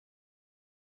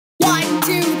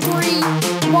2, 3,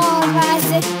 4, 5,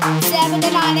 6, 7,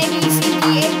 8, 9, A, B, C,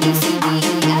 D, A, B, C, D,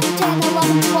 E, F, 10,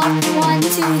 11, 12, 1, 2,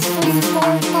 3, 4,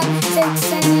 5,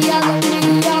 6, and the other.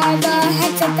 We are the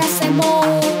hexadecimal.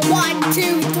 1,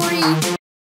 2, 3.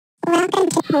 Welcome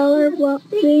to Colorblock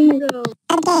Bingo.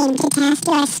 a game to test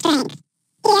your strength.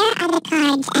 Here are the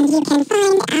cards, and you can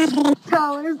find out who the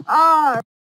Colors are.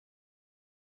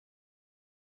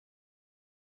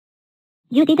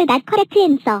 You did that correct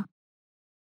answer.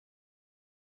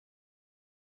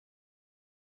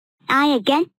 I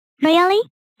again? Really?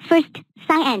 First,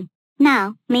 cyan.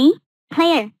 Now, me?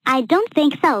 Player, I don't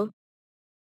think so.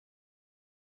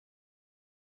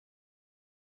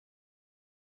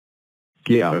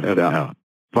 GRRR.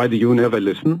 Why do you never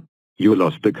listen? You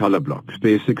lost the Colourblocks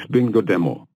Basics Bingo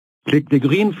demo. Click the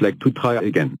green flag to try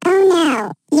again. Oh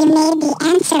no, you made the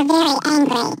answer very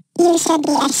angry. You should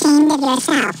be ashamed of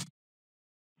yourself.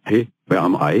 Hey, where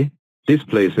am I? This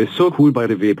place is so cool by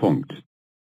the way.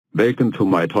 Welcome to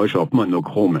my toy shop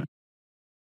Monochrome.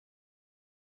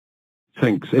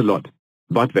 Thanks a lot.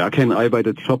 But where can I buy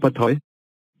the chopper toy?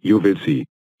 You will see.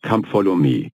 Come follow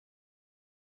me.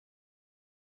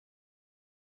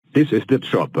 This is the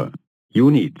chopper. You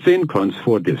need 10 coins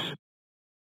for this.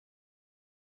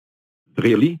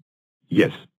 Really?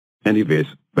 Yes. Anyways,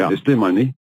 where is the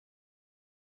money?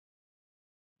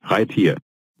 Right here.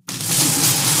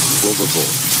 Whoa.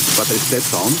 What is that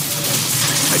sound?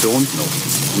 I don't know.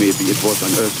 Maybe it was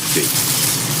an earthquake.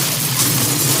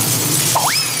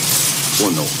 Oh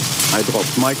no, I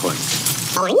dropped my coin.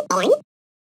 Oink, oink.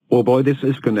 Oh boy, this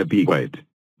is gonna be great.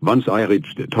 Once I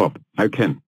reach the top, I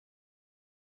can.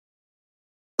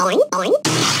 Oink, oink.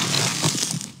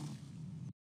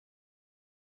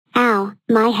 Ow,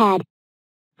 my head.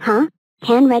 Huh?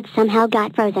 Tan Red somehow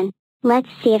got frozen. Let's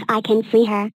see if I can free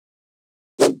her.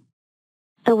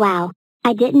 Oh wow,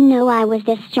 I didn't know I was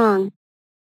this strong.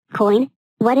 Coin,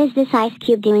 what is this ice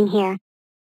cube doing here?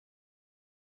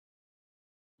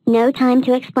 No time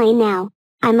to explain now.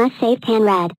 I must save Tan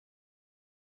Red.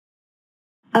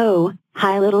 Oh,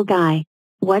 hi little guy.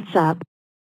 What's up?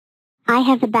 I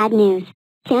have the bad news.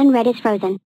 Tan Red is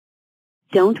frozen.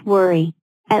 Don't worry.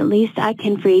 At least I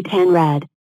can free Tan Red.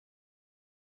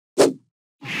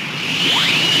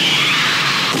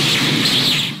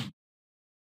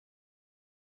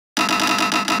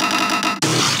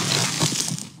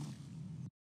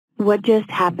 What just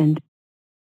happened?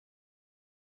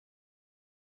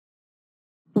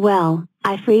 Well,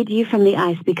 I freed you from the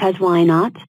ice because why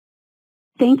not?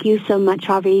 Thank you so much,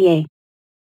 Javier.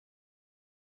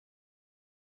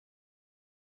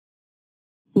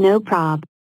 No prob.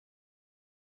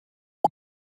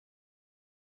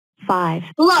 5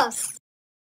 Plus.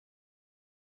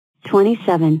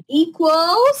 27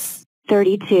 Equals.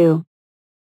 32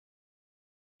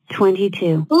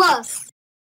 22 Plus.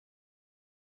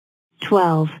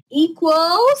 12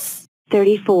 Equals.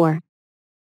 34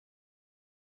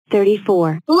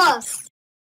 34 Plus.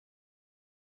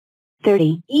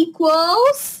 30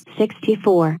 Equals.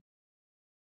 64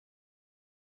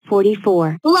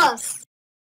 44 Plus.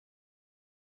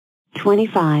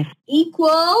 25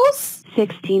 Equals.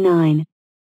 69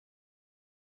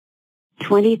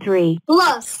 23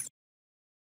 Plus.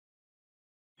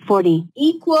 40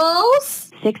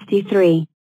 Equals. 63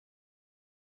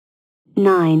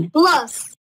 9 Plus.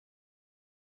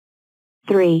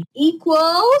 3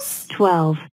 Equals.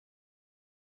 12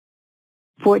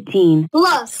 14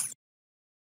 Plus.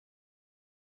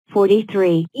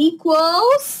 43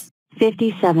 Equals.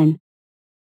 57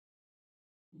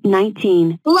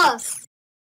 19 Plus.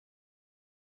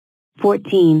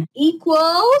 14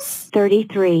 Equals.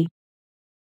 33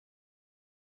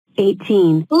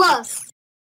 18 Plus.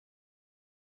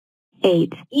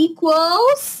 8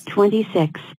 Equals.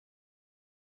 26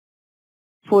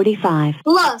 45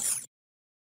 Plus.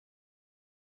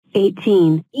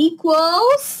 18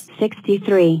 Equals.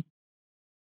 63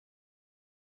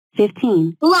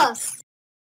 15 Plus.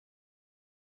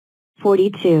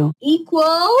 42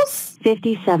 Equals.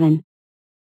 57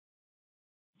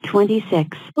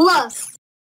 26 Plus.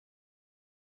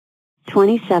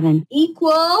 27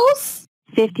 Equals.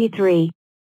 53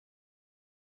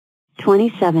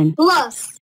 27 Plus.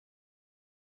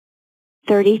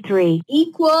 33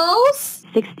 Equals.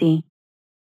 60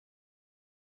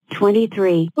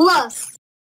 23 Plus.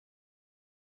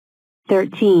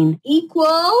 13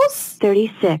 Equals.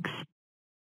 36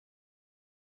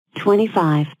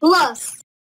 25 Plus.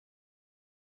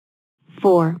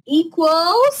 4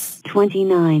 Equals.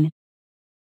 29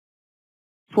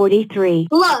 43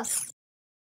 Plus.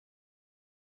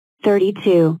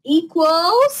 32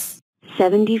 Equals.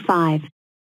 75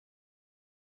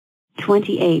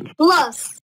 28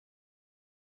 plus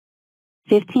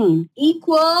 15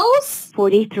 equals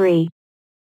 43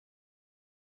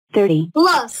 30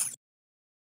 plus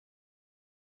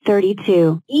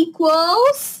 32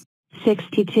 equals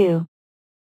 62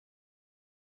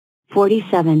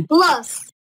 47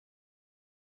 plus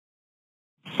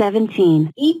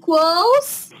 17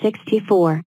 equals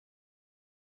 64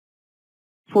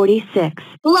 46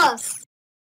 plus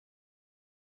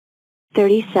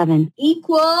 37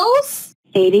 equals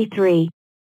 83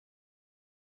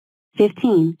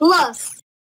 15 plus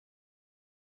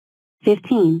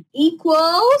 15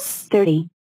 equals 30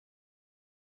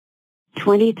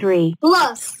 23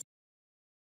 plus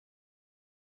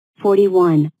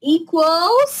 41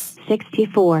 equals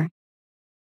 64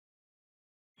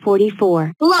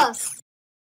 44 plus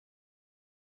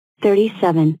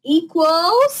 37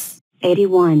 equals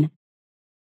 81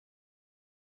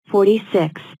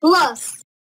 46 plus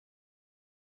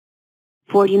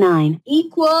 49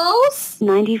 equals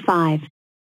 95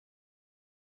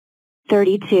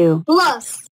 32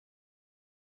 plus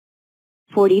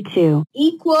 42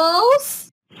 equals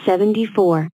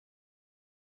 74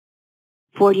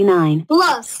 49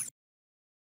 plus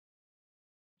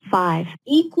 5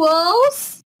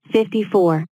 equals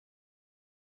 54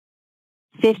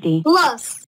 50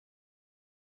 plus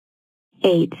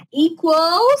 8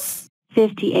 equals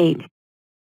 58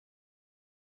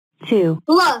 2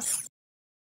 plus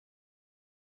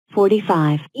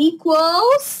 45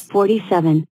 equals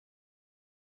 47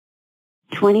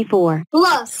 24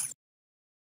 plus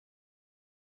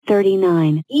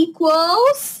 39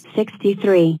 equals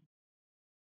 63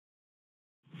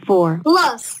 4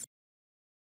 plus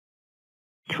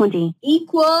 20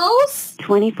 equals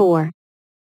 24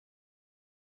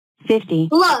 50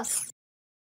 plus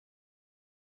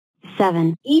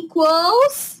 7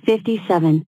 equals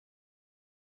 57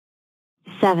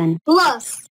 7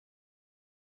 plus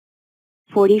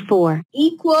 44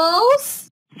 equals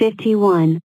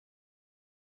 51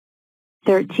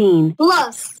 13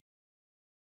 plus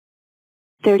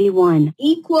 31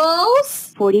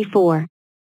 equals 44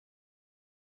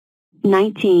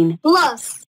 19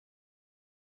 plus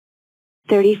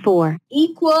 34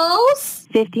 equals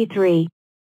 53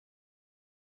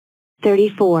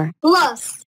 34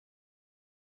 plus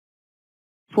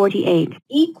 48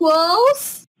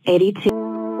 equals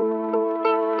 82.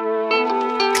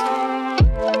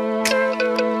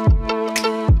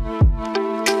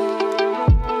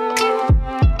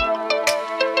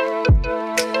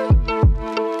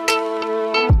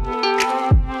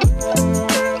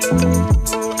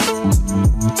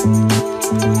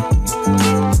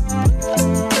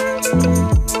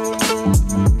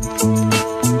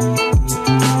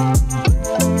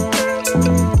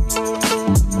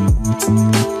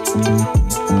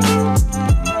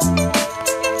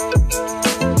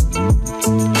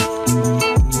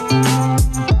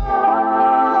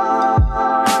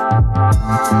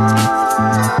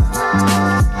 Bye.